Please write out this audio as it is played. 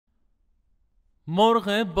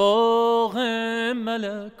مرغ باغ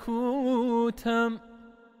ملکوتم،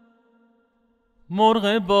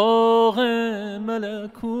 مرغ باغ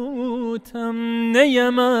ملکوتم،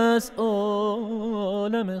 نیم از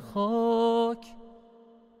عالم خاک.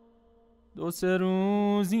 دو سه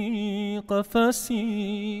روزی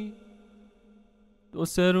قفسی، دو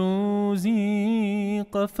سه روزی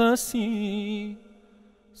قفسی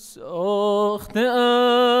ساخته اند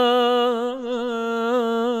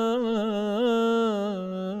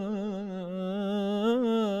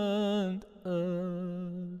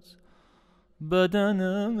از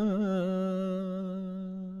بدنم.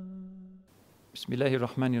 Bismillahir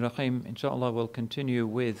Rahmanir Rahim. Inshallah, we'll continue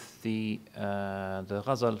with the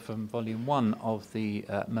ghazal from volume 1 of the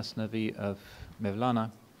Mathnavi of Mevlana.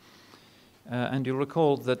 And you'll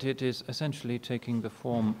recall that it is essentially taking the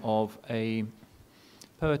form of a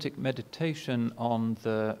poetic meditation on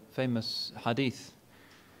the famous hadith,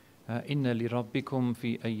 Inna li rabbikum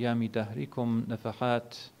fi ayyami dahrikum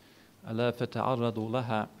nafahat ala fata'arradu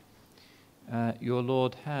laha. Your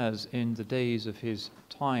Lord has in the days of his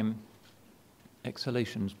time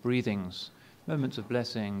exhalations, breathings, moments of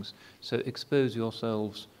blessings, so expose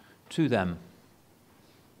yourselves to them.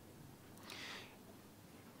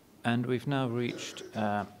 And we've now reached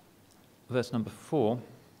verse number 4,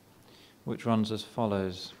 which runs as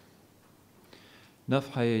follows.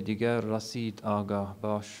 Nafhay digar rasid agah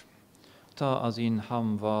bash, ta azin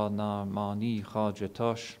hamva na mani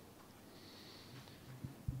khajatash.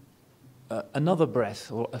 Another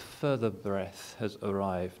breath or a further breath has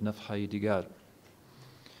arrived, nafhay digar.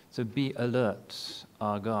 So be alert,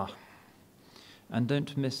 agah. And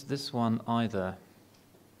don't miss this one either,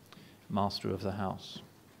 master of the house.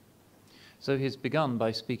 So he's begun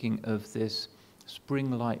by speaking of this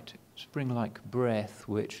spring-like breath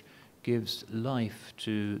which gives life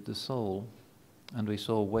to the soul. And we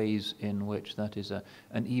saw ways in which that is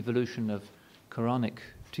an evolution of Quranic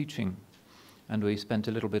teaching. And we spent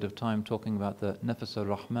a little bit of time talking about the nafas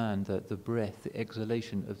ar-Rahman, the breath, the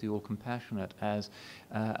exhalation of the All-Compassionate as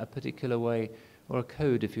a particular way, or a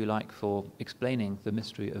code, if you like, for explaining the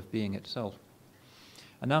mystery of being itself.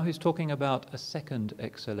 And now he's talking about a second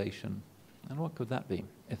exhalation. And what could that be?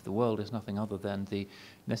 If the world is nothing other than the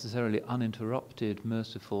necessarily uninterrupted,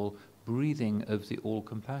 merciful breathing of the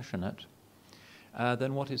All-Compassionate,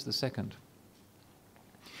 then what is the second?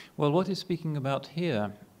 Well, what he's speaking about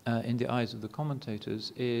here, in the eyes of the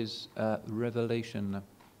commentators, is revelation.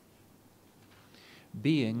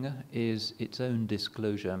 Being is its own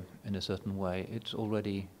disclosure in a certain way. It's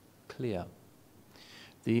already clear.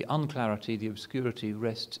 The unclarity, the obscurity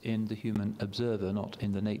rests in the human observer, not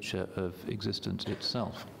in the nature of existence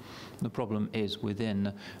itself. The problem is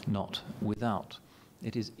within, not without.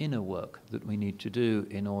 It is inner work that we need to do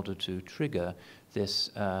in order to trigger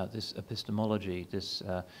this epistemology, this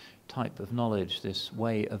type of knowledge, this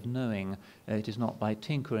way of knowing. It is not by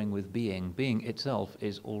tinkering with being. Being itself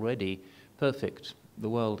is already perfect. The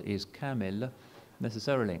world is kamil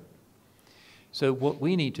necessarily. So what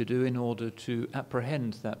we need to do in order to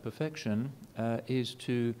apprehend that perfection is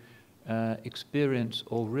to experience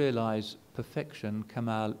or realize perfection,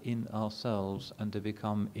 kamal, in ourselves, and to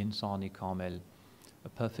become insani kamil, a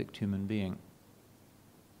perfect human being.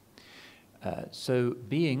 So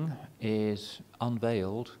being is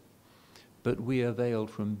unveiled, but we are veiled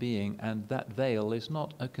from being, and that veil is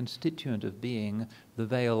not a constituent of being. The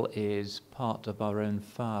veil is part of our own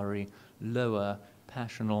fiery, lower,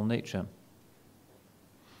 passional nature.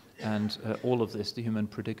 And all of this, the human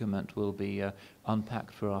predicament, will be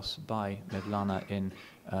unpacked for us by Mevlana in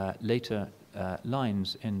later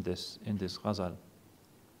lines in this ghazal.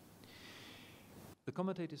 The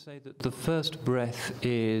commentators say that the first breath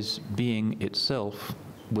is being itself,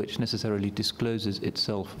 which necessarily discloses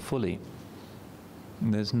itself fully.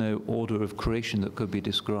 And there's no order of creation that could be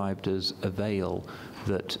described as a veil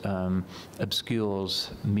that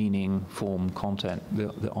obscures meaning, form, content,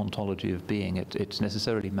 the ontology of being. It's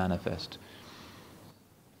necessarily manifest.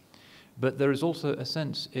 But there is also a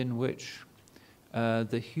sense in which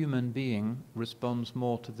the human being responds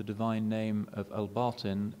more to the divine name of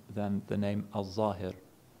Al-Batin than the name Al-Zahir.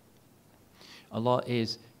 Allah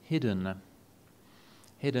is hidden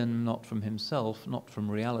not from himself, not from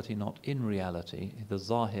reality, not in reality. The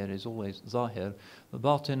Zahir is always Zahir. The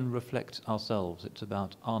Batin reflects ourselves. It's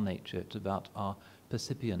about our nature. It's about our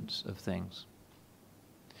percipience of things.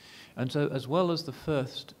 And so as well as the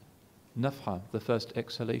first nafha, the first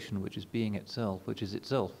exhalation, which is being itself, which is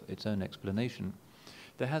itself its own explanation,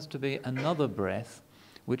 there has to be another breath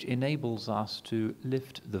which enables us to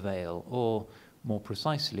lift the veil, or more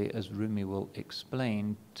precisely, as Rumi will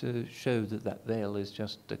explain, to show that that veil is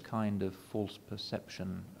just a kind of false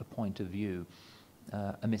perception, a point of view,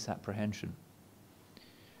 a misapprehension.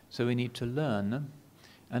 So we need to learn,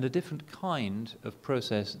 and a different kind of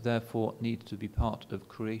process therefore needs to be part of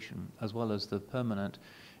creation, as well as the permanent,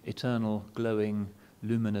 eternal, glowing,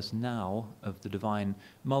 luminous now of the divine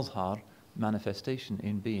mazhar, manifestation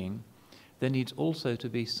in being. There needs also to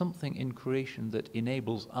be something in creation that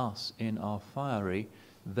enables us in our fiery,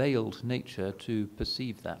 veiled nature to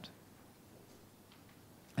perceive that.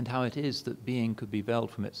 And how it is that being could be veiled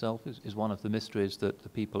from itself is one of the mysteries that the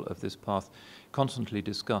people of this path constantly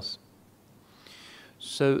discuss.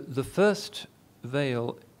 So the first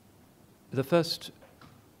veil, the first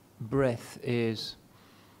breath is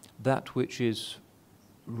that which is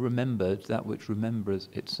remembered, that which remembers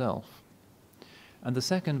itself. And the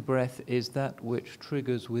second breath is that which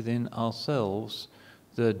triggers within ourselves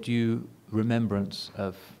the due remembrance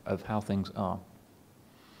of how things are.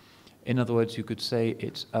 In other words, you could say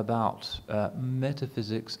it's about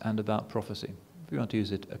metaphysics and about prophecy. If you want to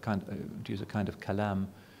use it, to use a kind of kalam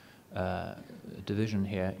division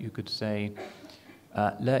here, you could say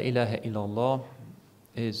La ilaha illallah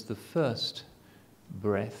is the first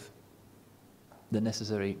breath, the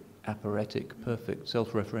necessary aphoretic, perfect,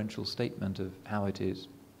 self-referential statement of how it is.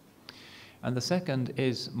 And the second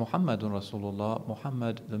is Muhammadun Rasulullah,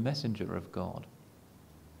 Muhammad, the messenger of God.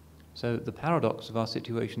 So the paradox of our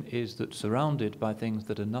situation is that surrounded by things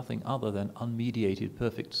that are nothing other than unmediated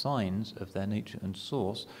perfect signs of their nature and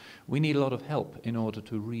source, we need a lot of help in order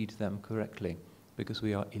to read them correctly, because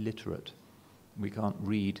we are illiterate. We can't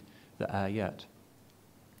read the ayat.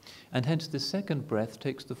 And hence the second breath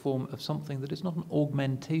takes the form of something that is not an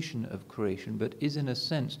augmentation of creation, but is in a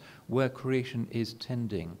sense where creation is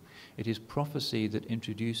tending. It is prophecy that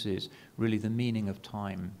introduces really the meaning of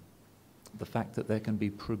time, the fact that there can be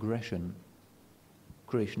progression.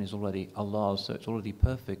 Creation is already Allah's, so it's already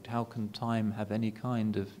perfect. How can time have any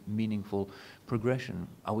kind of meaningful progression?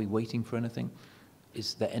 Are we waiting for anything?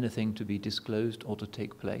 Is there anything to be disclosed or to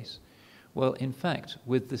take place? Well, in fact,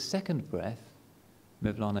 with the second breath,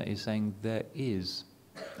 Mevlana is saying there is.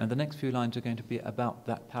 And the next few lines are going to be about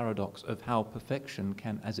that paradox of how perfection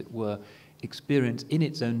can, as it were, experience in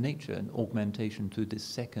its own nature an augmentation to this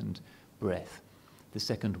second breath, the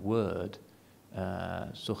second word,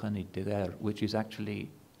 which is actually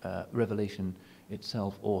revelation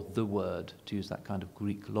itself, or the word, to use that kind of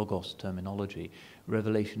Greek logos terminology,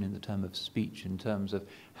 revelation in the term of speech, in terms of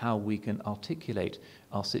how we can articulate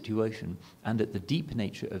our situation, and at the deep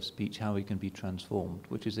nature of speech, how we can be transformed,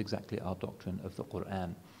 which is exactly our doctrine of the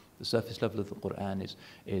Qur'an. The surface level of the Qur'an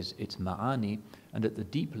is its ma'ani, and at the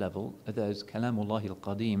deep level, there's kalamullah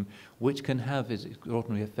al-qadim, which can have its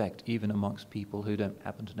extraordinary effect even amongst people who don't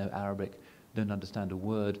happen to know Arabic, don't understand a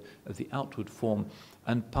word of the outward form.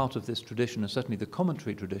 And part of this tradition, and certainly the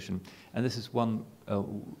commentary tradition, and this is one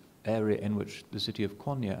area in which the city of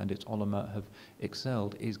Konya and its ulama have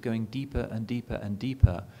excelled, is going deeper and deeper and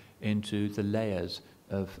deeper into the layers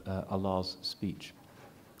of Allah's speech.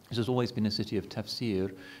 This has always been a city of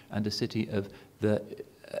tafsir and a city of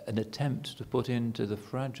an attempt to put into the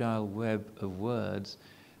fragile web of words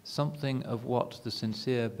something of what the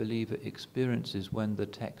sincere believer experiences when the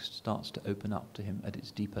text starts to open up to him at its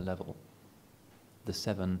deeper level. The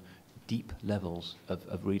 7 deep levels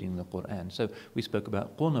of reading the Qur'an. So we spoke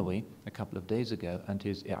about Qunawi a couple of days ago and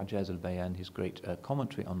his I'jaz al-Bayan, his great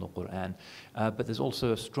commentary on the Qur'an. But there's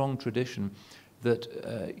also a strong tradition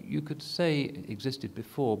that you could say existed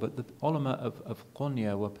before, but the ulama of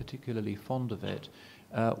Konya were particularly fond of it,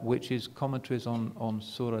 which is commentaries on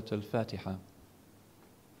Surah Al-Fatiha.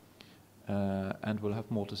 And we'll have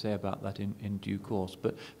more to say about that in due course.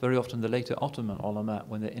 But very often the later Ottoman ulama,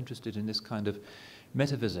 when they're interested in this kind of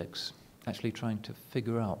metaphysics, actually trying to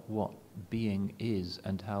figure out what being is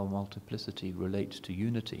and how multiplicity relates to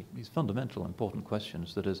unity, these fundamental important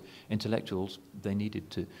questions that as intellectuals they needed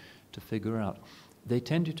to figure out. They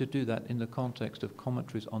tended to do that in the context of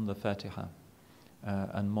commentaries on the Fatiha.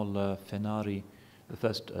 And Mullah Fenari, the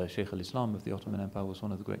first Shaykh al-Islam of the Ottoman Empire, was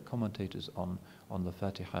one of the great commentators on the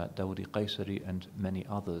Fatiha, Dawudi Qaisari and many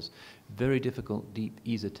others. Very difficult, deep,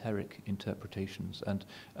 esoteric interpretations. And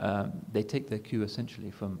they take their cue essentially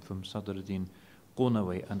from Sadruddin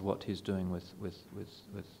Qunawi and what he's doing with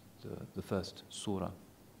the first surah.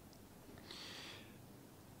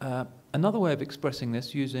 Another way of expressing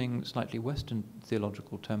this, using slightly Western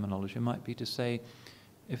theological terminology, might be to say,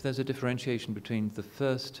 if there's a differentiation between the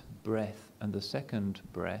first breath and the second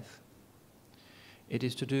breath, it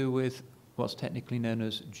is to do with what's technically known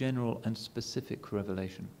as general and specific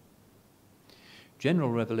revelation.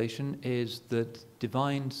 General revelation is that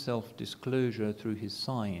divine self-disclosure through his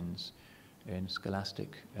signs, in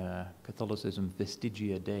scholastic Catholicism,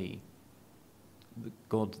 vestigia Dei, the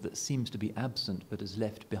God that seems to be absent but has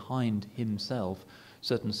left behind himself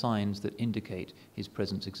certain signs that indicate his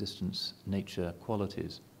presence, existence, nature,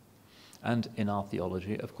 qualities. And in our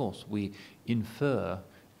theology, of course, we infer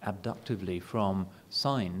abductively from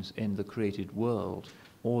signs in the created world,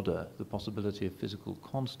 order, the possibility of physical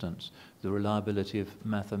constants, the reliability of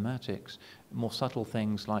mathematics, more subtle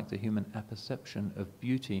things like the human apperception of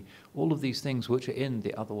beauty, all of these things which are in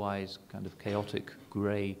the otherwise kind of chaotic,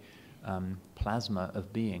 grey plasma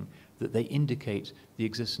of being, that they indicate the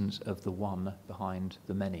existence of the one behind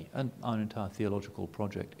the many. And our entire theological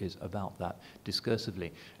project is about that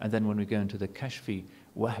discursively. And then when we go into the Kashfi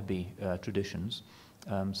Wahhabi traditions,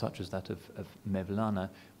 such as that of Mevlana,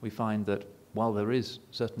 we find that while there is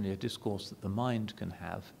certainly a discourse that the mind can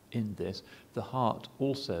have in this, the heart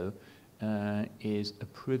also is a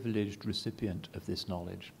privileged recipient of this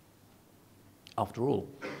knowledge. After all,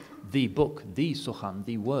 the book, the Sukhan,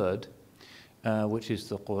 the word, which is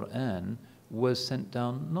the Quran, was sent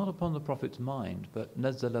down not upon the Prophet's mind, but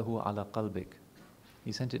نَزَّلَهُ عَلَى قَلْبِكَ.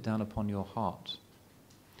 He sent it down upon your heart.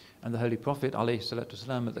 And the Holy Prophet, alayhi salatu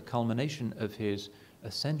wasalam, at the culmination of his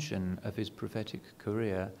ascension, of his prophetic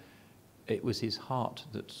career, it was his heart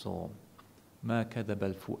that saw. مَا كَذَبَ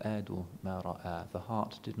الْفُؤَادُ مَا رَأَى. The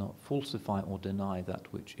heart did not falsify or deny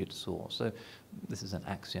that which it saw. So this is an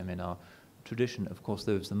axiom in our tradition. Of course,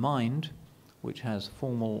 there is the mind, which has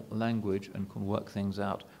formal language and can work things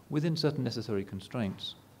out within certain necessary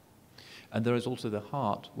constraints. And there is also the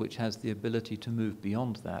heart, which has the ability to move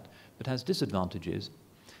beyond that, but has disadvantages,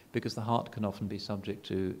 because the heart can often be subject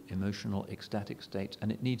to emotional, ecstatic states,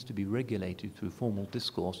 and it needs to be regulated through formal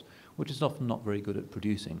discourse, which is often not very good at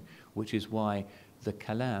producing, which is why the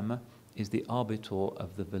kalam is the arbiter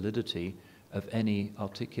of the validity of any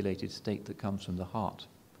articulated state that comes from the heart,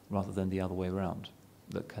 rather than the other way around.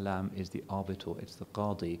 The kalam is the arbiter, it's the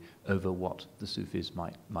qadi over what the Sufis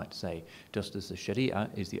might say, just as the sharia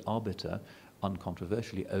is the arbiter,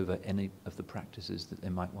 uncontroversially, over any of the practices that they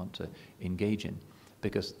might want to engage in.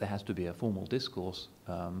 Because there has to be a formal discourse.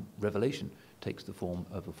 Revelation takes the form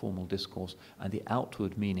of a formal discourse, and the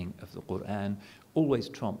outward meaning of the Quran always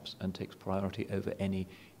trumps and takes priority over any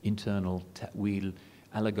internal ta'wil,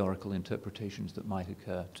 allegorical interpretations that might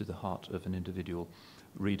occur to the heart of an individual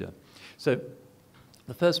reader. So,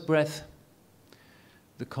 the first breath,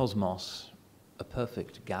 the cosmos, a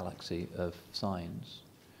perfect galaxy of signs.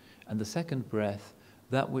 And the second breath,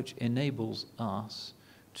 that which enables us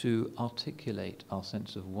to articulate our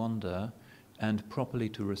sense of wonder and properly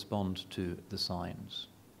to respond to the signs.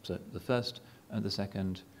 So the first and the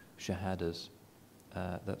second shahadas,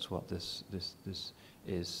 that's what this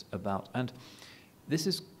is about. And this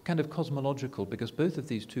is kind of cosmological, because both of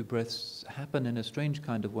these two breaths happen in a strange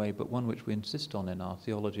kind of way, but one which we insist on in our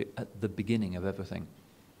theology at the beginning of everything.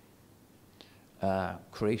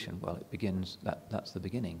 Creation, well, it begins, that's the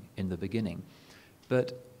beginning, in the beginning.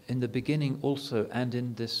 But in the beginning also, and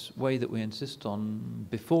in this way that we insist on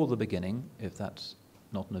before the beginning, if that's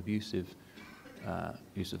not an abusive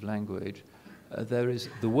use of language, there is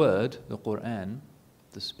the word, the Quran,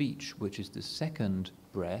 the speech, which is the second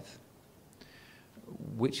breath,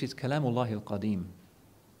 which is Kalamullah al-Qadim.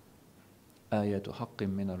 آية حق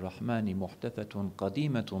من الرحمن محدثة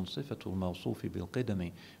قديمة صفة الموصوف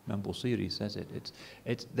بالقدم. Imam Busiri says it.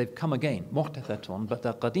 They've come again, محدثة, but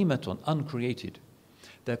they're قديمة, uncreated.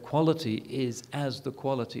 Their quality is as the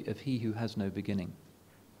quality of he who has no beginning.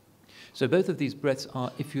 So both of these breaths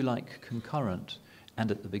are, if you like, concurrent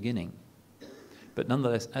and at the beginning. But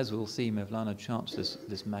nonetheless, as we'll see, Mevlana chants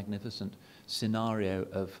this magnificent scenario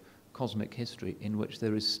of cosmic history in which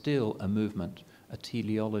there is still a movement, a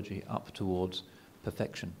teleology up towards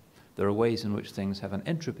perfection. There are ways in which things have an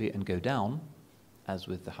entropy and go down, as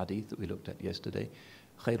with the hadith that we looked at yesterday.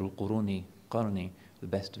 Khairul quruni qarni, the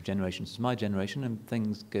best of generations is my generation, and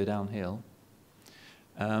things go downhill.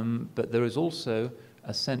 But there is also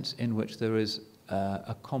a sense in which there is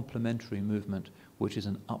a complementary movement, which is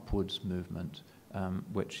an upwards movement,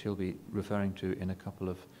 which he'll be referring to in a couple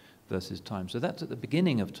of verses' time. So that's at the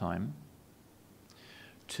beginning of time,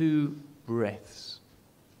 2 breaths,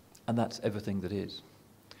 and that's everything that is.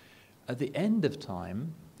 At the end of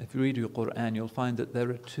time, if you read your Quran, you'll find that there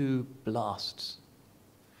are 2 blasts.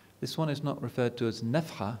 This one is not referred to as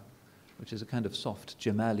nafha, which is a kind of soft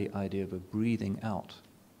Jamali idea of a breathing out,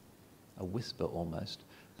 a whisper almost,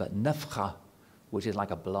 but nafkha, which is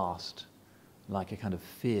like a blast, like a kind of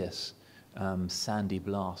fierce, sandy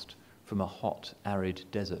blast from a hot, arid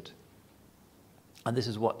desert. And this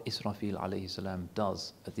is what Israfil alayhi salam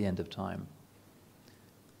does at the end of time.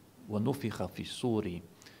 وَنُفِخَ فِي الصُّورِ,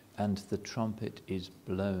 and the trumpet is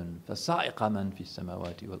blown. فَصَعِقَ مَنْ فِي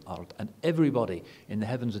السَّمَاوَاتِ وَالْأَرْضِ, and everybody in the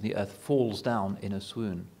heavens and the earth falls down in a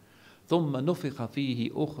swoon. ثُمَّ نُفِخَ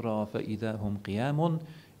فِيهِ أُخْرَى فَإِذَا هُمْ قِيَامٌ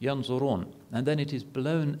يَنْظُرُونَ, and then it is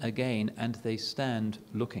blown again and they stand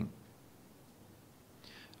looking.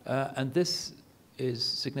 And this is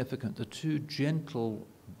significant. The two gentle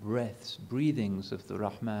breaths, breathings of the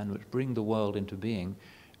Rahman, which bring the world into being,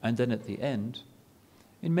 and then at the end,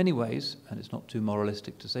 in many ways, and it's not too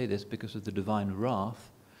moralistic to say this, because of the divine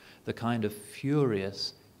wrath, the kind of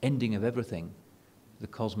furious ending of everything, the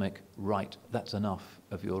cosmic right, that's enough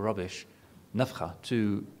of your rubbish, nafkha,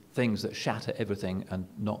 to things that shatter everything and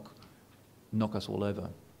knock us all over.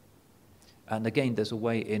 And again, there's a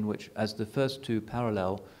way in which, as the first two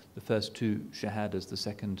parallel, the first two shahadas, the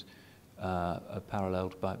second are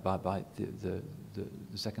paralleled by the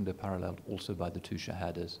second are paralleled also by the two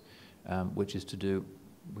shahadas, which is to do,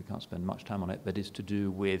 we can't spend much time on it, but is to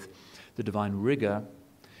do with the divine rigor,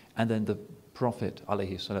 and then the Prophet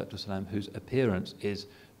alayhi salatu wasalam, whose appearance is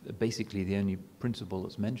basically the only principle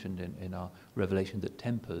that's mentioned in our revelation that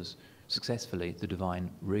tempers successfully the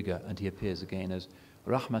divine rigor, and he appears again as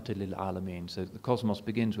rahmatul lil alameen. So the cosmos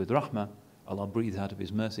begins with rahmah, Allah breathes out of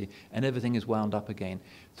His mercy, and everything is wound up again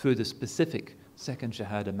through the specific second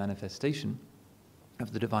shahada manifestation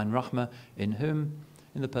of the divine rahmah, in whom,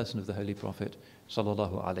 in the person of the Holy Prophet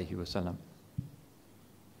sallallahu alaihi wasallam.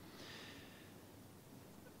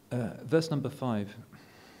 Verse number 5.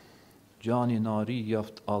 Jani nari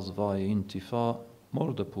yaft az vay intifa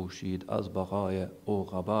morda pushid az baghay o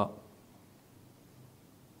ghaba.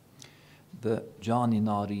 The Jani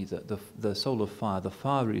Nari, the soul of fire, the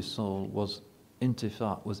fiery soul, was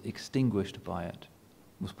intifa, was extinguished by it,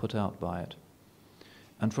 was put out by it.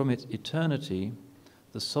 And from its eternity,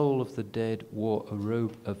 the soul of the dead wore a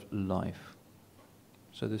robe of life.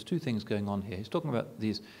 So there's two things going on here. He's talking about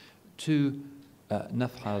these two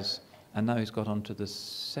nafhas, and now he's got on to the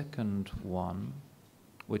second one,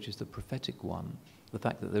 which is the prophetic one. The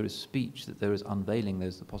fact that there is speech, that there is unveiling,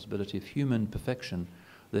 there's the possibility of human perfection,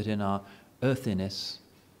 that in our earthiness,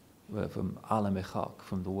 from alam khak,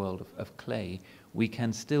 from the world of clay, we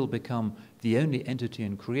can still become the only entity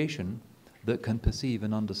in creation that can perceive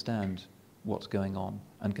and understand what's going on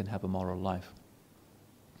and can have a moral life.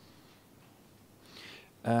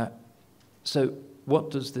 So what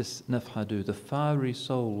does this nafha do? The fiery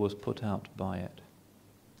soul was put out by it.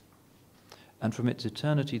 And from its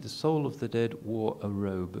eternity, the soul of the dead wore a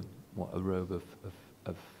robe,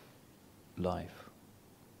 of life.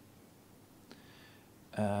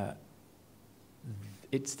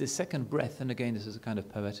 It's the second breath, and again, this is a kind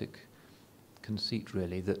of poetic conceit,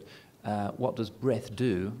 really, that what does breath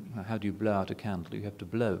do? How do you blow out a candle? You have to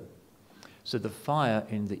blow. So the fire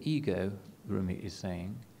in the ego, Rumi is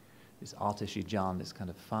saying, this atishi jan, this kind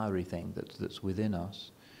of fiery thing that's within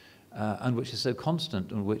us, and which is so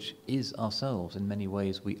constant, and which is ourselves. In many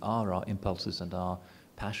ways, we are our impulses and our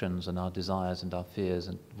passions and our desires and our fears,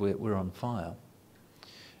 and we're on fire.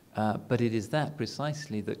 But it is that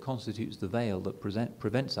precisely that constitutes the veil that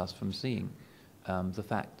prevents us from seeing the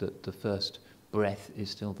fact that the first breath is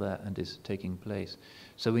still there and is taking place.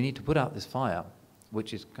 So we need to put out this fire,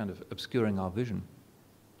 which is kind of obscuring our vision.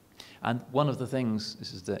 And one of the things,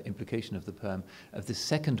 this is the implication of the poem, of this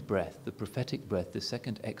second breath, the prophetic breath, the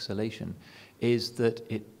second exhalation, is that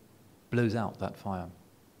it blows out that fire.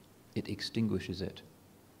 It extinguishes it.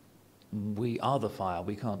 We are the fire.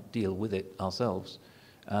 We can't deal with it ourselves.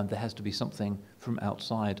 There has to be something from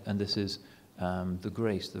outside, and this is the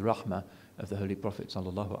grace, the rahmah of the Holy Prophet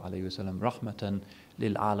sallallahu alaihi wasallam, rahmatan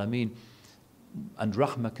lil alameen. And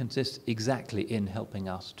rahmah consists exactly in helping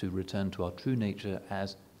us to return to our true nature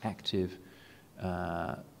as active,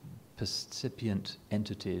 percipient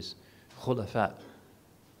entities, khulafa,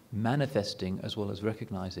 manifesting as well as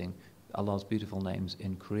recognizing Allah's beautiful names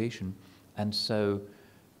in creation, and so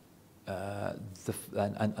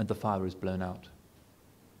the fire is blown out.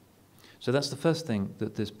 So that's the first thing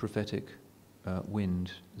that this prophetic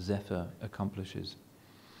wind, zephyr, accomplishes.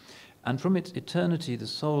 And from its eternity, the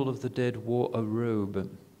soul of the dead wore a robe.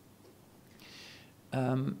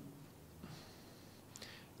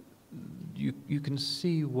 You can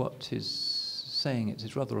see what he's saying.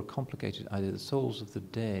 It's rather a complicated idea. The souls of the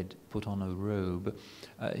dead put on a robe.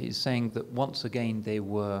 He's saying that once again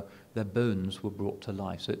their bones were brought to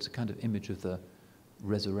life. So it's a kind of image of the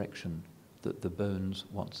resurrection, that the bones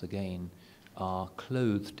once again are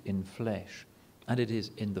clothed in flesh, and it is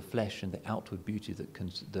in the flesh and the outward beauty that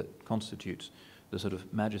constitutes the sort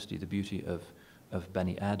of majesty, the beauty of of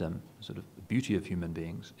Bani Adam, sort of the beauty of human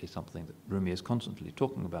beings, is something that Rumi is constantly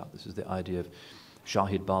talking about. This is the idea of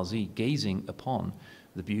Shahid Bazi, gazing upon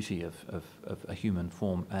the beauty of a human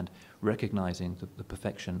form and recognizing the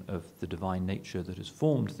perfection of the divine nature that has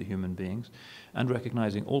formed the human beings, and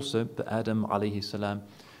recognizing also that Adam alayhi salam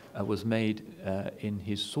was made in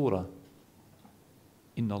his surah.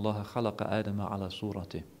 Inna Allah khalaqa Adama ala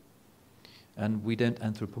surati. And we don't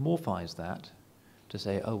anthropomorphize that to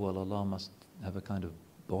say, oh, well, Allah must have a kind of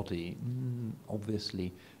body.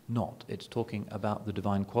 Obviously not. It's talking about the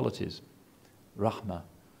divine qualities. Rahma,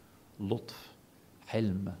 Lutf,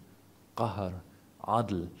 Hilm, Qahar,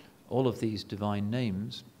 Adl. All of these divine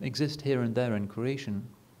names exist here and there in creation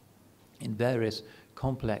in various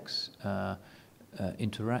complex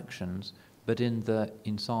interactions, but in the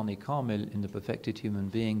insani kamil, in the perfected human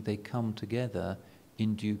being, they come together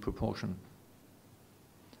in due proportion.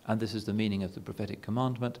 And this is the meaning of the prophetic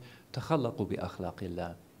commandment, تَخَلَّقُوا بِأَخْلَاقِ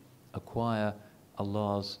اللَّهِ. Acquire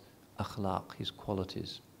Allah's akhlaq, His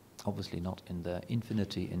qualities. Obviously not in their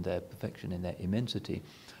infinity, in their perfection, in their immensity.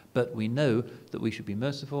 But we know that we should be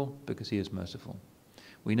merciful because He is merciful.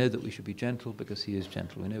 We know that we should be gentle because He is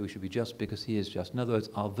gentle. We know we should be just because He is just. In other words,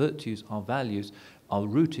 our virtues, our values are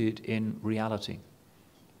rooted in reality.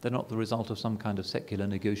 They're not the result of some kind of secular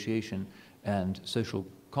negotiation and social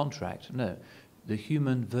contract. No. The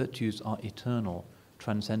human virtues are eternal,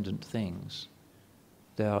 transcendent things.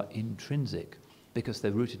 They are intrinsic because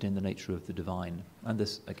they're rooted in the nature of the divine. And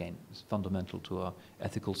this, again, is fundamental to our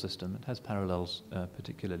ethical system. It has parallels,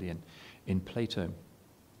 particularly in Plato.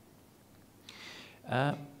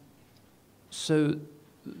 So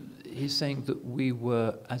he's saying that we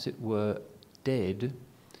were, as it were, dead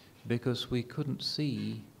because we couldn't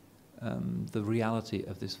see the reality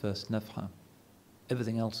of this first nafha.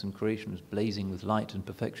 Everything else in creation was blazing with light and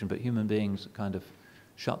perfection, but human beings kind of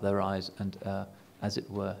shut their eyes and, as it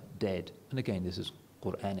were, dead. And again, this is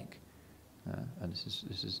Quranic, and this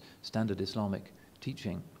is standard Islamic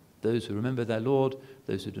teaching. Those who remember their Lord,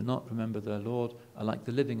 those who do not remember their Lord, are like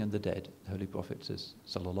the living and the dead. The Holy Prophet says,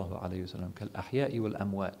 sallallahu alayhi wa sallam, kal ahya'i wal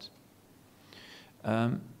amwat.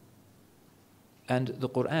 And the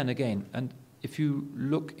Quran again, and if you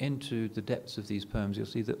look into the depths of these poems, you'll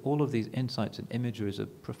see that all of these insights and imageries are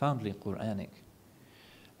profoundly Quranic.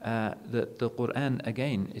 That the Quran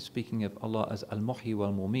again is speaking of Allah as al-muhyi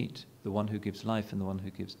wal-mumit, the one who gives life and the one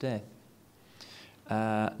who gives death.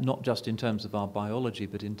 Not just in terms of our biology,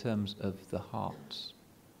 but in terms of the hearts.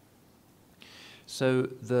 So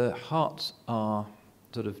the hearts are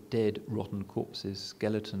sort of dead, rotten corpses,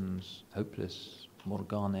 skeletons, hopeless,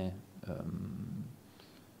 morgane,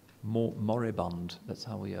 moribund. That's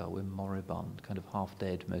how we are. We're moribund, kind of half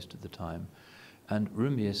dead most of the time. And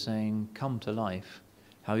Rumi is saying, come to life.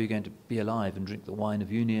 How are you going to be alive and drink the wine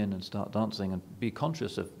of union and start dancing and be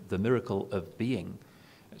conscious of the miracle of being?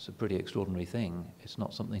 It's a pretty extraordinary thing. It's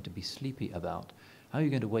not something to be sleepy about. How are you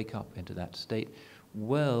going to wake up into that state?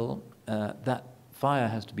 Well, that fire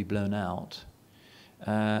has to be blown out,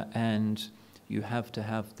 and you have to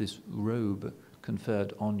have this robe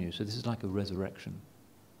conferred on you. So this is like a resurrection.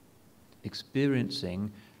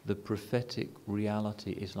 Experiencing the prophetic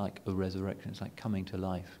reality is like a resurrection. It's like coming to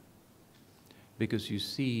life. Because you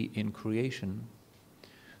see in creation,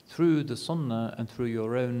 through the sunnah and through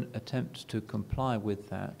your own attempt to comply with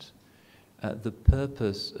that, the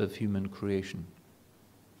purpose of human creation.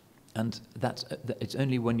 And it's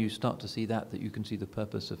only when you start to see that you can see the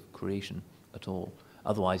purpose of creation at all.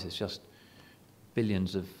 Otherwise it's just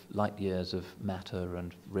billions of light years of matter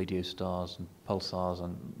and radio stars and pulsars,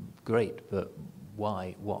 and great, but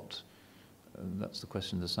why, what? That's the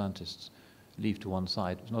question the scientists leave to one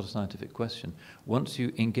side. It's not a scientific question. Once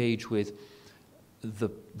you engage with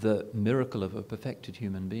the miracle of a perfected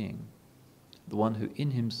human being, the one who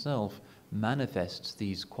in himself manifests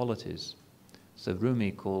these qualities. So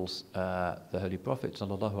Rumi calls the Holy Prophet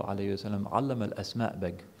sallallahu alaihi wasallam Allam al-Asma'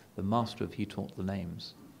 beg, the master of he taught the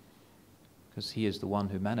names, because he is the one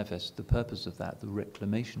who manifests the purpose of that, the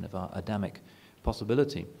reclamation of our Adamic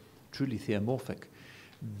possibility, truly theomorphic.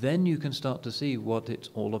 Then you can start to see what it's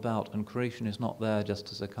all about, and creation is not there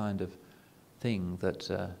just as a kind of thing that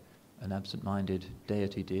an absent-minded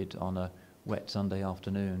deity did on a wet Sunday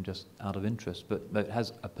afternoon just out of interest, but it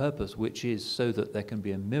has a purpose, which is so that there can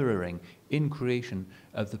be a mirroring in creation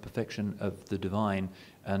of the perfection of the divine,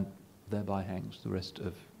 and thereby hangs the rest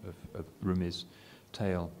of Rumi's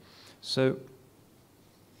tale. So,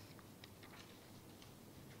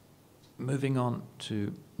 moving on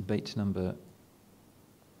to bait number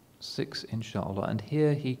 6, inshallah, and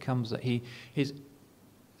here he comes.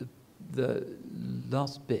 The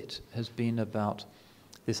last bit has been about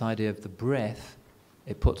this idea of the breath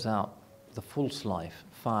It puts out the false life.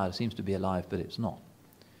 Fire seems to be alive, but it's not.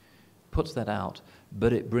 Puts that out,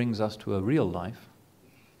 but it brings us to a real life.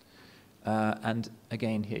 And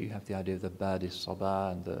again, here you have the idea of the badis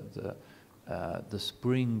sabah and the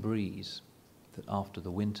spring breeze that after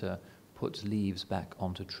the winter puts leaves back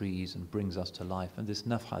onto trees and brings us to life. And this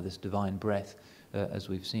nafha, this divine breath, as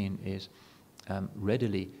we've seen, is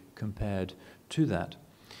readily compared to that.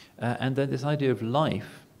 And then this idea of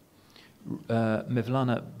life,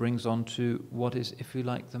 Mevlana brings on to what is, if you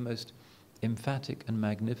like, the most emphatic and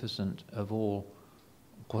magnificent of all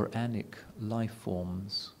Quranic life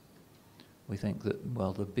forms. We think that,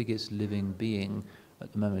 well, the biggest living being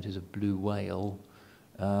at the moment is a blue whale,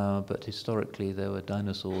 but historically there were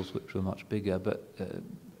dinosaurs which were much bigger, but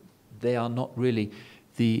they are not really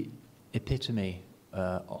the epitome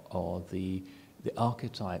or the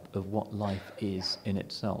archetype of what life is in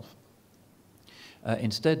itself.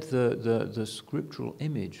 Instead, the scriptural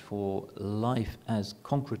image for life as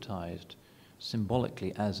concretized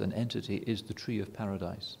symbolically as an entity is the tree of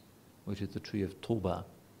paradise, which is the tree of Tawbah.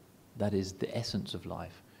 That is the essence of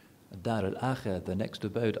life. Dar al-Akhir, the next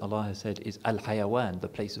abode, Allah has said, is al-Hayawan, the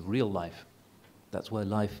place of real life. That's where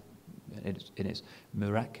life, in its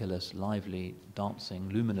miraculous, lively, dancing,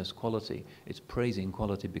 luminous quality, its praising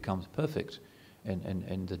quality becomes perfect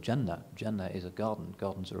in the Jannah. Jannah is a garden.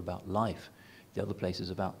 Gardens are about life. The other place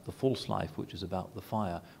is about the false life, which is about the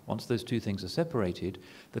fire. Once those two things are separated,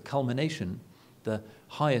 the culmination, the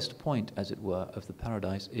highest point, as it were, of the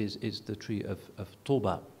paradise is the tree of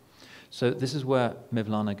Tawbah. So this is where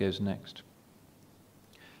Mevlana goes next.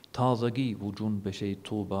 Tazagi vujun beshe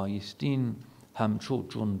Tawbah yistin,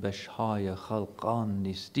 hamcho jun beshhaya khalqan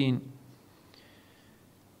nistin.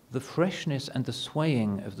 The freshness and the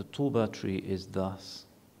swaying of the Tawbah tree is thus.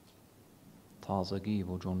 Tazagi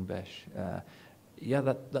vujun besh.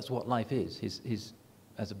 That's what life is. He's,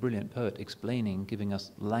 as a brilliant poet, explaining, giving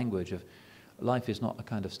us language of life is not a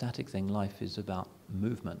kind of static thing. Life is about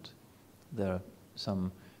movement. There are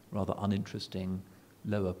some rather uninteresting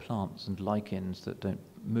lower plants and lichens that don't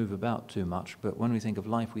move about too much, but when we think of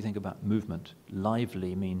life, we think about movement.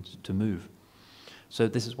 Lively means to move. So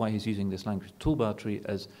this is why he's using this language, Tawbah tree,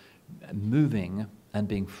 as moving and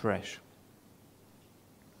being fresh.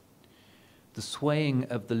 The swaying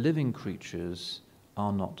of the living creatures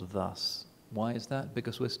are not thus. Why is that?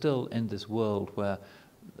 Because we're still in this world where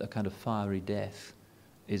a kind of fiery death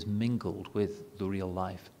is mingled with the real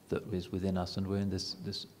life that is within us, and we're in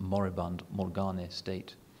this moribund, morgane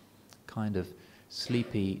state, kind of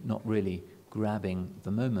sleepy, not really grabbing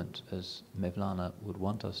the moment as Mevlana would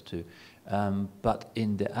want us to. But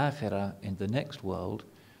in the akhirah, in the next world,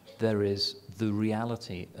 there is the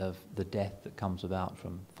reality of the death that comes about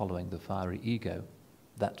from following the fiery ego.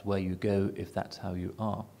 That's where you go if that's how you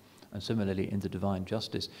are. And similarly, in the divine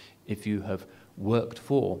justice, if you have worked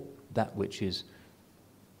for that which is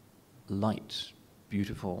light,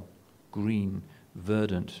 beautiful, green,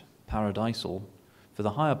 verdant, paradisal, for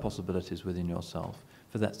the higher possibilities within yourself,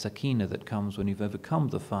 for that sakina that comes when you've overcome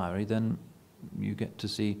the fiery, then you get to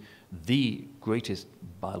see the greatest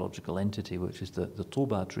biological entity, which is the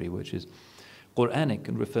Tawbah tree, which is Quranic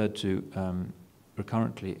and referred to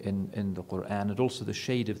recurrently in the Quran, and also the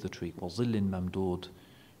shade of the tree, وَظِلٍ مَمْدُودٍ,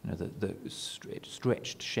 the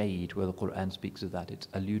stretched shade, where the Quran speaks of that, it's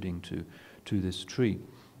alluding to this tree.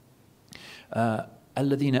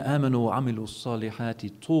 الَّذِينَ آمَنُوا وَعَمِلُوا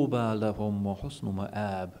الصَّالِحَاتِ طُوبَى لَهُمْ وَحُسْنُ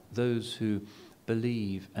مَآبٍ. Those who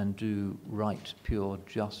believe and do right, pure,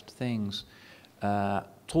 just things,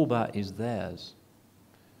 Tawbah is theirs,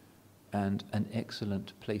 and an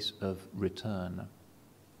excellent place of return.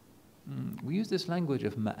 We use this language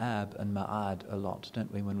of ma'ab and ma'ad a lot,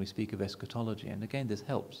 don't we, when we speak of eschatology? And again, this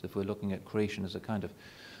helps if we're looking at creation as a kind of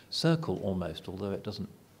circle almost, although it doesn't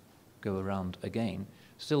go around again.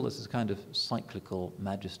 Still, there's this kind of cyclical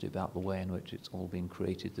majesty about the way in which it's all been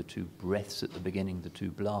created, the two breaths at the beginning, the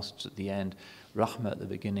two blasts at the end, rahmah at the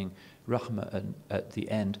beginning, rahmah at the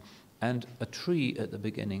end, and a tree at the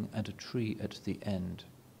beginning and a tree at the end.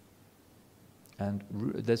 And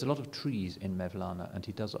there's a lot of trees in Mevlana, and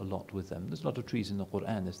he does a lot with them. There's a lot of trees in the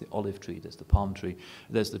Quran. There's the olive tree, there's the palm tree,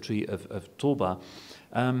 there's the tree of Tawbah.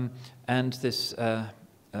 And this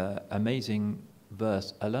amazing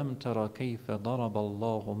verse, أَلَمْ تَرَ كَيْفَ ضَرَبَ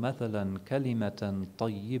اللَّهُ مَثَلًا كَلِمَةً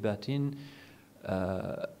طَيِّبَةٍ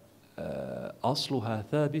أَصْلُهَا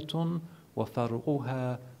ثَابِتٌ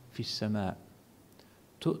وَفَرْعُهَا فِي السَّمَاءِ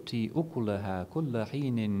تُؤْتِي أُكُلَهَا كُلَّ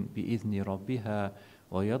حِينٍ بِإِذْنِ رَبِّهَا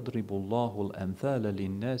وَيَضْرِبُ اللَّهُ الْأَمْثَالَ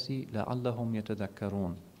لِلنَّاسِ لَعَلَّهُمْ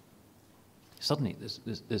يَتَذَكَّرُونَ. Suddenly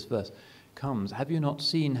this verse comes. Have you not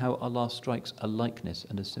seen how Allah strikes a likeness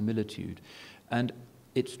and a similitude? And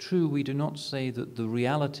it's true we do not say that the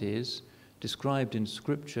realities described in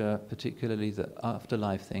Scripture, particularly the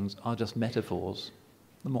afterlife things, are just metaphors.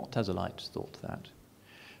 The Mu'tazilites thought that.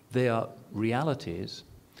 They are realities,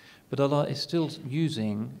 but Allah is still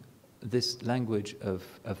using this language of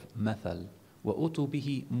mathal. وَأُتُوا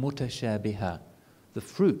بِهِ مُتَشَابِهًا. The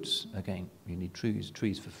fruits, again, you need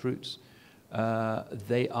trees for fruits,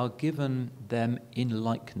 they are given them in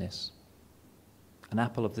likeness. An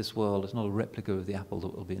apple of this world is not a replica of the apple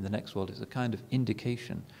that will be in the next world. It's a kind of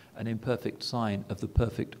indication, an imperfect sign of the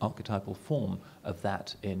perfect archetypal form of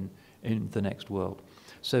that in the next world.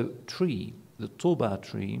 So tree, the Tuba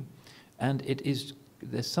tree, and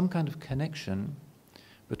there's some kind of connection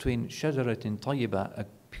between shajaratin tayyiba, a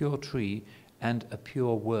pure tree, and a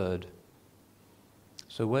pure word.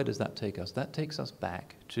 So where does that take us? That takes us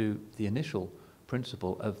back to the initial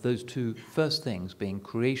principle of those two first things being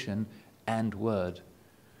creation and word.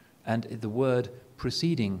 And the word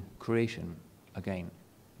preceding creation, again,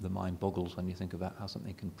 the mind boggles when you think about how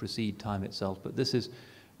something can precede time itself, but this is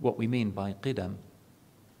what we mean by qidam.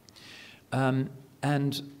 At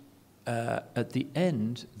the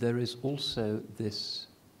end, there is also this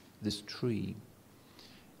tree.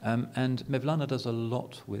 And Mevlana does a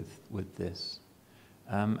lot with this.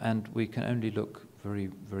 And we can only look very,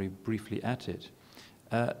 very briefly at it.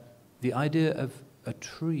 The idea of a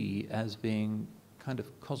tree as being kind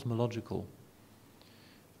of cosmological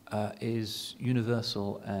is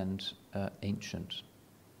universal and ancient.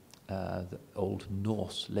 The old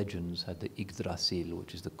Norse legends had the Yggdrasil,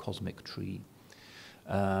 which is the cosmic tree.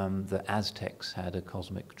 The Aztecs had a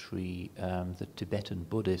cosmic tree. The Tibetan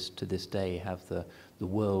Buddhists to this day have the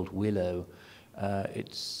world willow.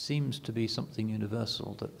 It seems to be something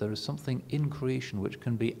universal, that there is something in creation which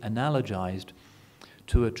can be analogized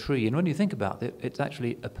to a tree. And when you think about it, it's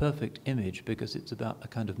actually a perfect image because it's about a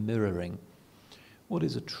kind of mirroring. What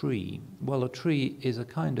is a tree? Well, a tree is a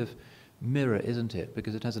kind of mirror, isn't it?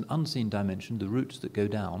 Because it has an unseen dimension, the roots that go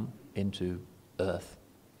down into earth.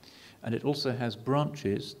 And it also has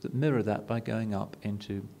branches that mirror that by going up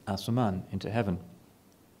into Asuman, into heaven.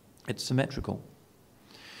 It's symmetrical.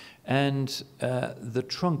 And the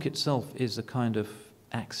trunk itself is a kind of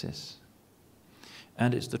axis.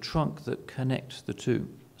 And it's the trunk that connects the two.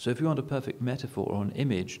 So if you want a perfect metaphor or an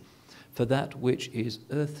image for that which is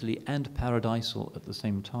earthly and paradisal at the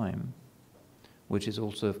same time, which is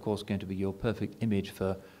also, of course, going to be your perfect image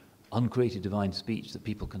for uncreated divine speech that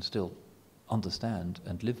people can still understand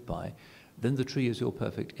and live by, then the tree is your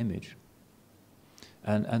perfect image.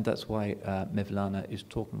 And that's why Mevlana is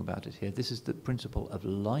talking about it here. This is the principle of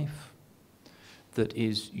life that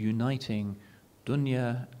is uniting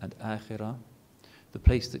dunya and akhirah, the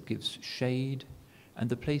place that gives shade and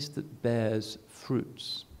the place that bears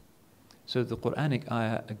fruits. So the Quranic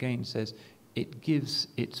ayah again says, it gives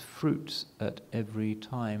its fruits at every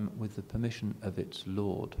time with the permission of its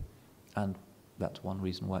Lord. And that's one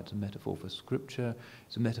reason why it's a metaphor for Scripture.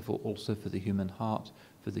 It's a metaphor also for the human heart,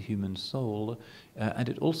 for the human soul. And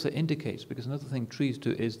it also indicates, because another thing trees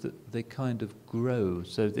do is that they kind of grow.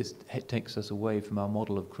 So this takes us away from our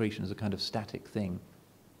model of creation as a kind of static thing,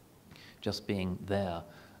 just being there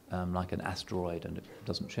like an asteroid, and it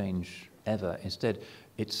doesn't change ever. Instead,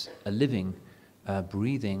 it's a living,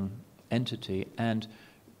 breathing entity and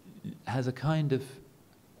has a kind of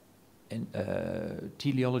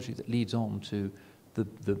teleology that leads on to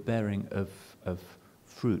the bearing of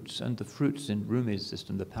fruits. And the fruits in Rumi's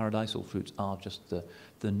system, the paradisal fruits, are just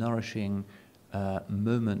the nourishing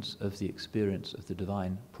moments of the experience of the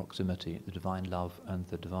divine proximity, the divine love and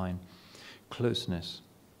the divine closeness.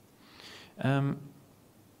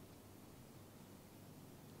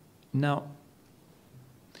 Now,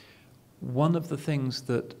 one of the things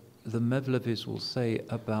that the Mevlevis will say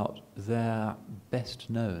about their best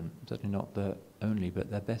known, certainly not the only, but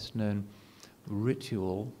their best known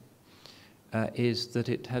ritual is that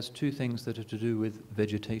it has two things that are to do with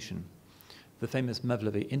vegetation. The famous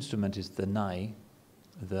Mevlevi instrument is the nai,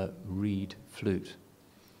 the reed flute,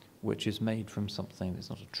 which is made from something that's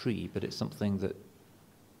not a tree, but it's something that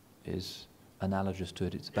is analogous to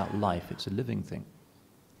it. It's about life, it's a living thing.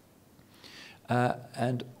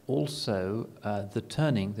 And also the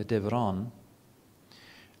turning, the devran,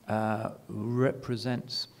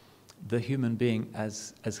 represents the human being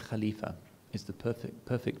as Khalifa, is the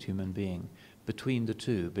perfect human being between the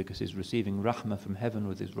two, because he's receiving rahmah from heaven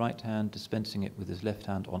with his right hand, dispensing it with his left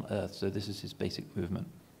hand on earth. So this is his basic movement.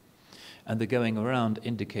 And the going around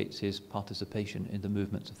indicates his participation in the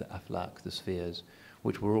movements of the aflaq, the spheres,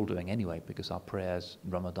 which we're all doing anyway, because our prayers,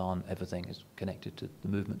 Ramadan, everything is connected to the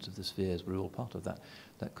movements of the spheres. We're all part of that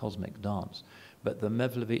cosmic dance. But the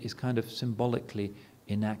Mevlevi is kind of symbolically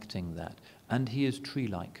enacting that. And he is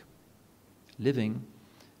tree-like, living,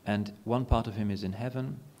 and one part of him is in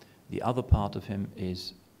heaven, the other part of him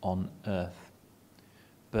is on earth.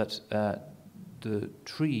 But the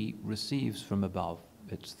tree receives from above.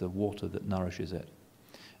 It's the water that nourishes it.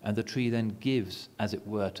 And the tree then gives, as it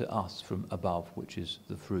were, to us from above, which is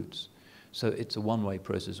the fruits. So it's a one-way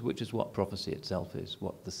process, which is what prophecy itself is,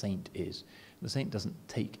 what the saint is. The saint doesn't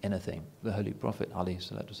take anything. The Holy Prophet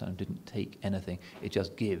ﷺ didn't take anything. It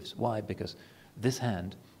just gives. Why? Because this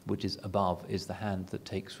hand, which is above, is the hand that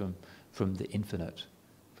takes from the infinite,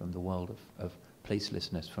 from the world of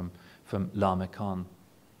placelessness, from La Mekan.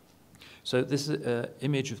 So this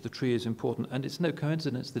image of the tree is important, and it's no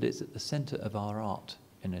coincidence that it's at the center of our art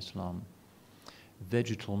in Islam.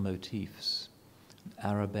 Vegetal motifs,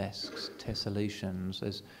 arabesques, tessellations,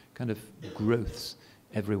 there's kind of growths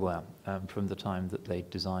everywhere from the time that they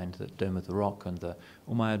designed the Dome of the Rock and the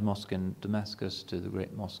Umayyad Mosque in Damascus to the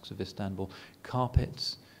great mosques of Istanbul.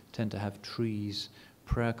 Carpets tend to have trees.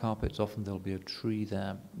 Prayer carpets, often there'll be a tree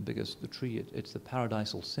there, because the tree, it's the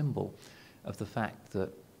paradisal symbol of the fact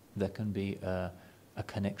that there can be a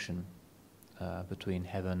connection between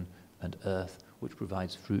heaven and earth, which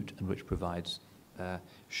provides fruit and which provides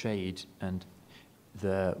shade, and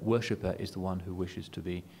the worshipper is the one who wishes to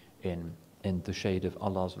be in the shade of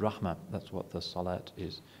Allah's rahmah. That's what the salat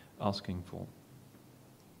is asking for.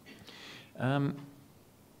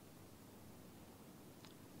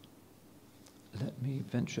 Let me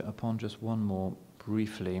venture upon just one more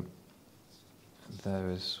briefly. There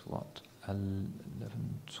is what? 11,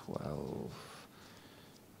 12,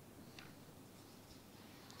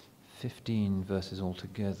 15 verses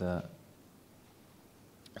altogether.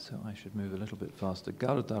 So I should move a little bit faster.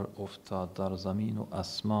 Gardar uftad dar zaminu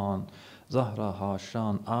asman, zahra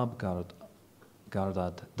hashan ab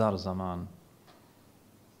gardad dar zaman.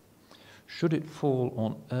 Should it fall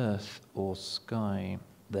on earth or sky,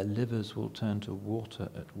 their livers will turn to water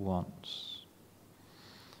at once.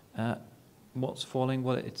 What's falling?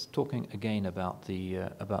 Well, it's talking again about the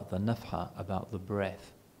nafha, about the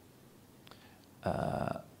breath.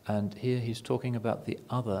 And here he's talking about the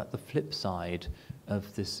flip side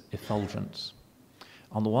of this effulgence.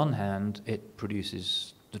 On the one hand, it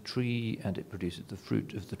produces the tree, and it produces the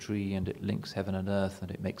fruit of the tree, and it links heaven and earth,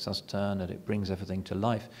 and it makes us turn, and it brings everything to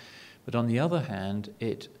life. But on the other hand,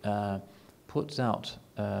 it puts out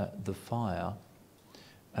the fire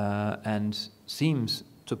and seems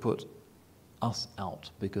to put us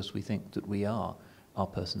out, because we think that we are our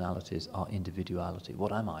personalities, our individuality.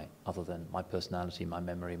 What am I other than my personality, my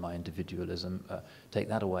memory, my individualism? Take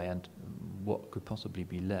that away and what could possibly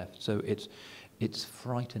be left? So it's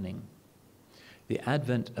frightening. The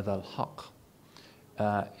advent of al-haq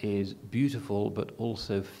is beautiful but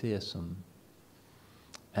also fearsome.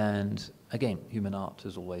 And again, human art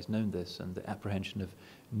has always known this, and the apprehension of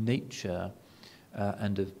nature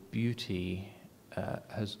and of beauty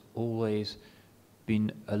has always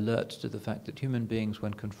been alert to the fact that human beings,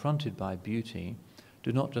 when confronted by beauty,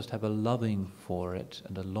 do not just have a loving for it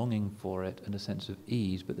and a longing for it and a sense of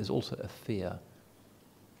ease, but there's also a fear.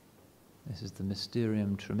 This is the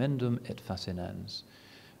mysterium tremendum et fascinans.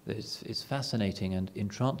 It's fascinating and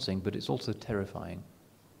entrancing, but it's also terrifying.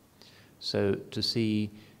 So to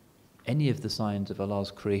see any of the signs of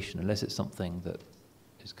Allah's creation, unless it's something that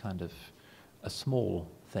is kind of a small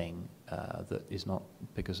thing that is not,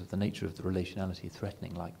 because of the nature of the relationality,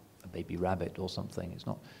 threatening, like a baby rabbit or something, it's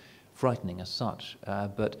not frightening as such.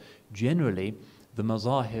 But generally, the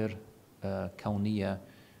mazahir kawniyya,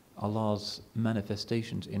 Allah's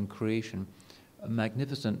manifestations in creation, are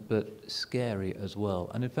magnificent but scary as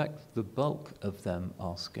well. And in fact, the bulk of them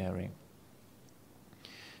are scary.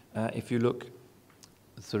 If you look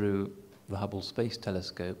through the Hubble Space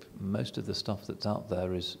Telescope, most of the stuff that's out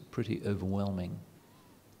there is pretty overwhelming,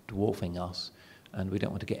 dwarfing us, and we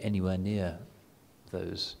don't want to get anywhere near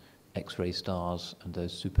those X-ray stars and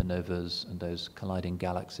those supernovas and those colliding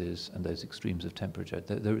galaxies and those extremes of temperature.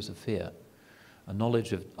 There is a fear. A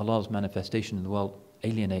knowledge of Allah's manifestation in the world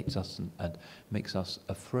alienates us and makes us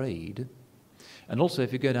afraid. And also,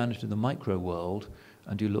 if you go down into the micro world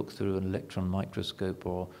and you look through an electron microscope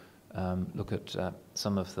or look at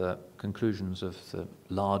some of the conclusions of the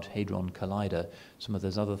Large Hadron Collider, some of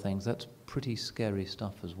those other things, that's pretty scary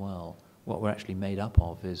stuff as well. What we're actually made up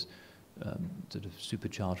of is sort of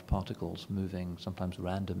supercharged particles moving sometimes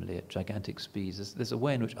randomly at gigantic speeds. There's a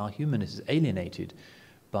way in which our humanness is alienated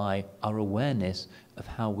by our awareness of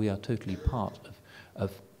how we are totally part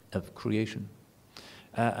of creation.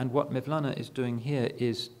 And what Mevlana is doing here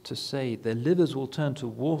is to say their livers will turn to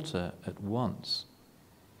water at once.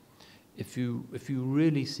 if you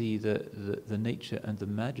really see the nature and the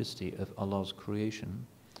majesty of Allah's creation,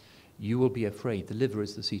 you will be afraid. The liver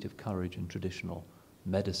is the seat of courage in traditional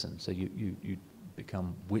medicine, so you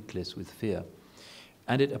become witless with fear.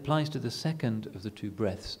 And it applies to the second of the two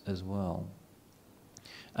breaths as well.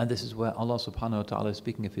 And this is where Allah subhanahu wa ta'ala is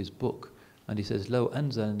speaking of his book, and he says, لَوْ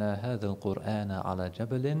أَنزَلْنَا هَذَا الْقُرْآنَ عَلَى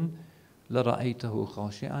جَبَلٍ لَرَأَيْتَهُ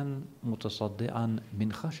خَاشِعًا مُتَصَدِّعًا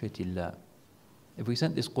مِنْ خَشْيَةِ اللَّهِ. If we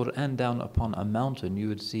sent this Qur'an down upon a mountain, you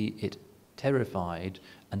would see it terrified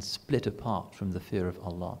and split apart from the fear of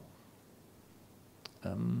Allah.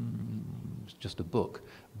 It's just a book.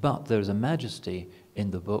 But there is a majesty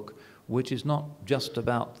in the book which is not just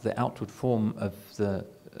about the outward form of the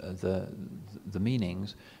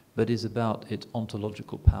meanings, but is about its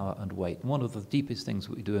ontological power and weight. And one of the deepest things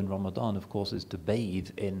we do in Ramadan, of course, is to bathe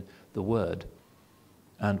in the word.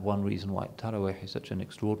 And one reason why Tarawih is such an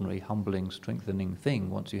extraordinary, humbling, strengthening thing,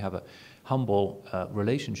 once you have a humble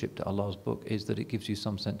relationship to Allah's book, is that it gives you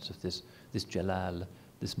some sense of this jalal,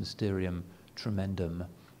 this mysterium tremendum.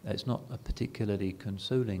 It's not a particularly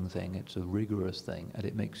consoling thing, it's a rigorous thing, and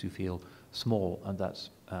it makes you feel small, and that's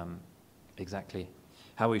exactly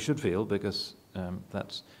how we should feel, because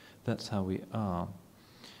that's how we are.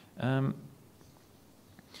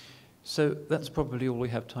 So that's probably all we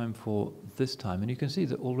have time for this time. And you can see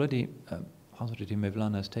that already Hazrat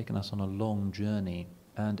Mevlana has taken us on a long journey.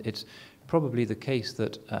 And it's probably the case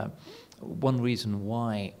that one reason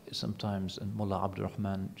why sometimes, and Mullah Abdul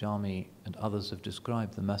Rahman Jami and others have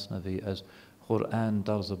described the Mathnavi as Quran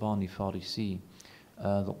dar zabani Farisi,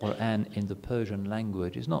 the Quran in the Persian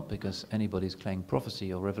language, is not because anybody's claiming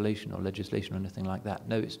prophecy or revelation or legislation or anything like that.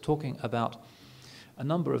 No, it's talking about a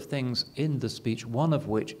number of things in the speech, one of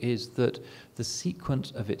which is that the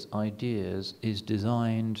sequence of its ideas is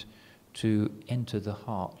designed to enter the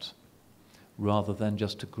heart rather than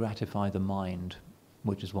just to gratify the mind,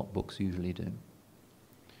 which is what books usually do.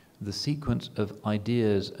 The sequence of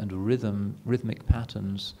ideas and rhythmic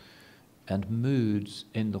patterns and moods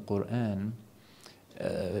in the Quran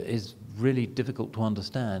is really difficult to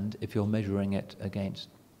understand if you're measuring it against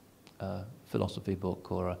a philosophy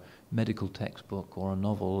book or a medical textbook or a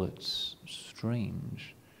novel. It's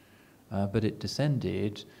strange. But it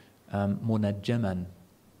descended munajjaman,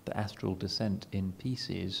 the astral descent in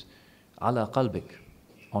pieces, ala qalbik,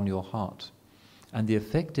 on your heart. And the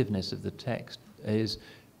effectiveness of the text is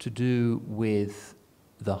to do with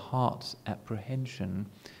the heart's apprehension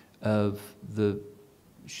of the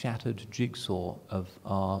shattered jigsaw of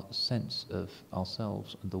our sense of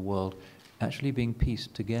ourselves and the world actually being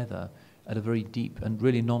pieced together at a very deep and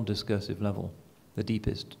really non-discursive level. The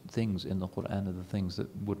deepest things in the Quran are the things that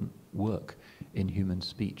wouldn't work in human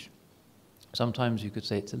speech. Sometimes you could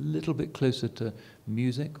say it's a little bit closer to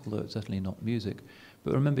music, although it's certainly not music.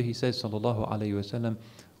 But remember, he says, sallallahu alayhi wa sallam,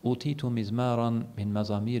 "Utitu mizmaran min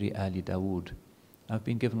mazamiri ali Dawood." I've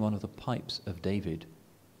been given one of the pipes of David.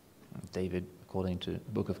 David, according to the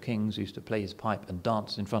Book of Kings, used to play his pipe and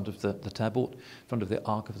dance in front of the tabut, in front of the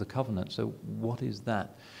Ark of the Covenant. So what is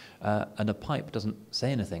that? And a pipe doesn't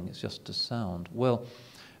say anything, it's just a sound. Well,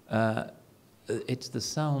 it's the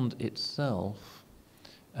sound itself,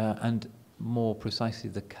 and more precisely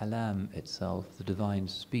the kalam itself, the divine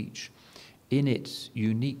speech, in its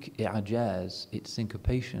unique i'ajaz, its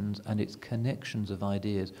syncopations and its connections of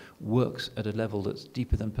ideas, works at a level that's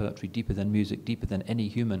deeper than poetry, deeper than music, deeper than any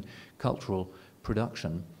human cultural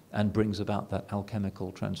production, and brings about that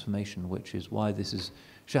alchemical transformation, which is why this is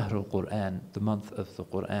Shahr al-Quran, the month of the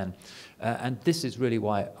Quran. And this is really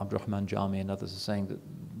why Abdurrahman Jami and others are saying that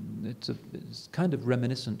it's kind of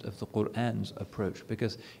reminiscent of the Quran's approach,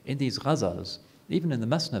 because in these ghazals, even in the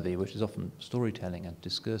Mathnavi, which is often storytelling and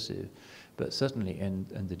discursive, but certainly in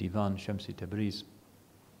the Divan Shamsi Tabriz,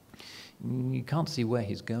 you can't see where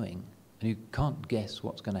he's going, and you can't guess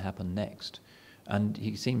what's going to happen next. And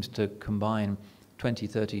he seems to combine 20,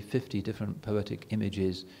 30, 50 different poetic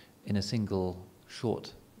images in a single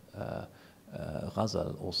short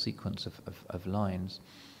ghazal or sequence of lines.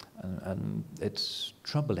 And it's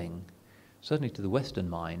troubling. Certainly to the Western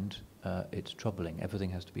mind, it's troubling. Everything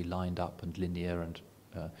has to be lined up and linear and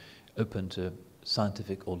open to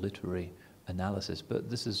scientific or literary analysis. But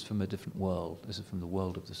this is from a different world. This is from the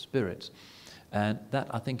world of the spirits. And that,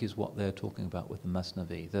 I think, is what they're talking about with the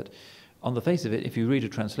Mathnavi. That on the face of it, if you read a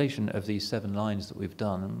translation of these 7 lines that we've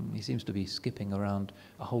done, he seems to be skipping around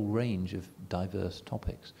a whole range of diverse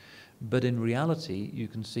topics. But in reality, you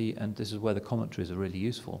can see, and this is where the commentaries are really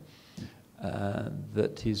useful,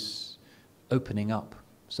 that he's opening up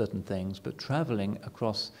certain things, but traveling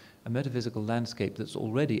across a metaphysical landscape that's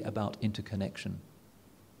already about interconnection.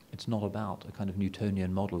 It's not about a kind of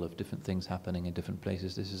Newtonian model of different things happening in different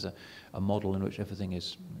places. This is a model in which everything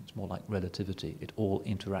is, it's more like relativity. It all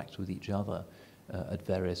interacts with each other at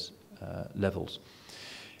various levels.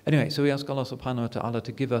 Anyway, so we ask Allah subhanahu wa ta'ala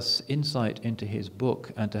to give us insight into His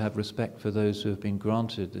book and to have respect for those who have been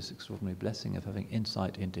granted this extraordinary blessing of having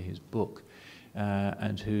insight into His book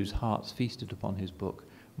and whose hearts feasted upon His book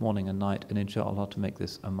morning and night, and inshallah to make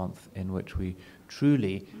this a month in which we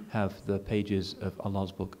truly have the pages of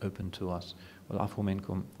Allah's book open to us. Wal-afu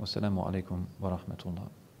minkum, wassalamu alaikum wa rahmatullah.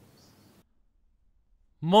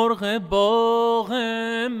 مرغ باغ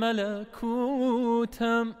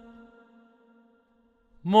ملکوتم،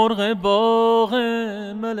 مرغ باغ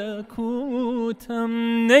ملکوتم،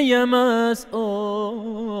 نیم از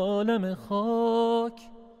عالم خاک.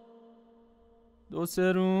 دو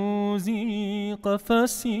سه روزی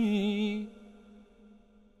قفسی،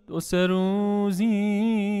 دو سه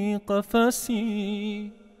روزی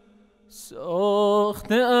قفسی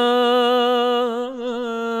ساخته اند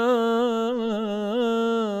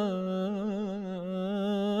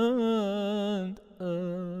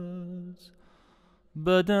از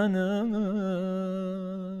بدنم.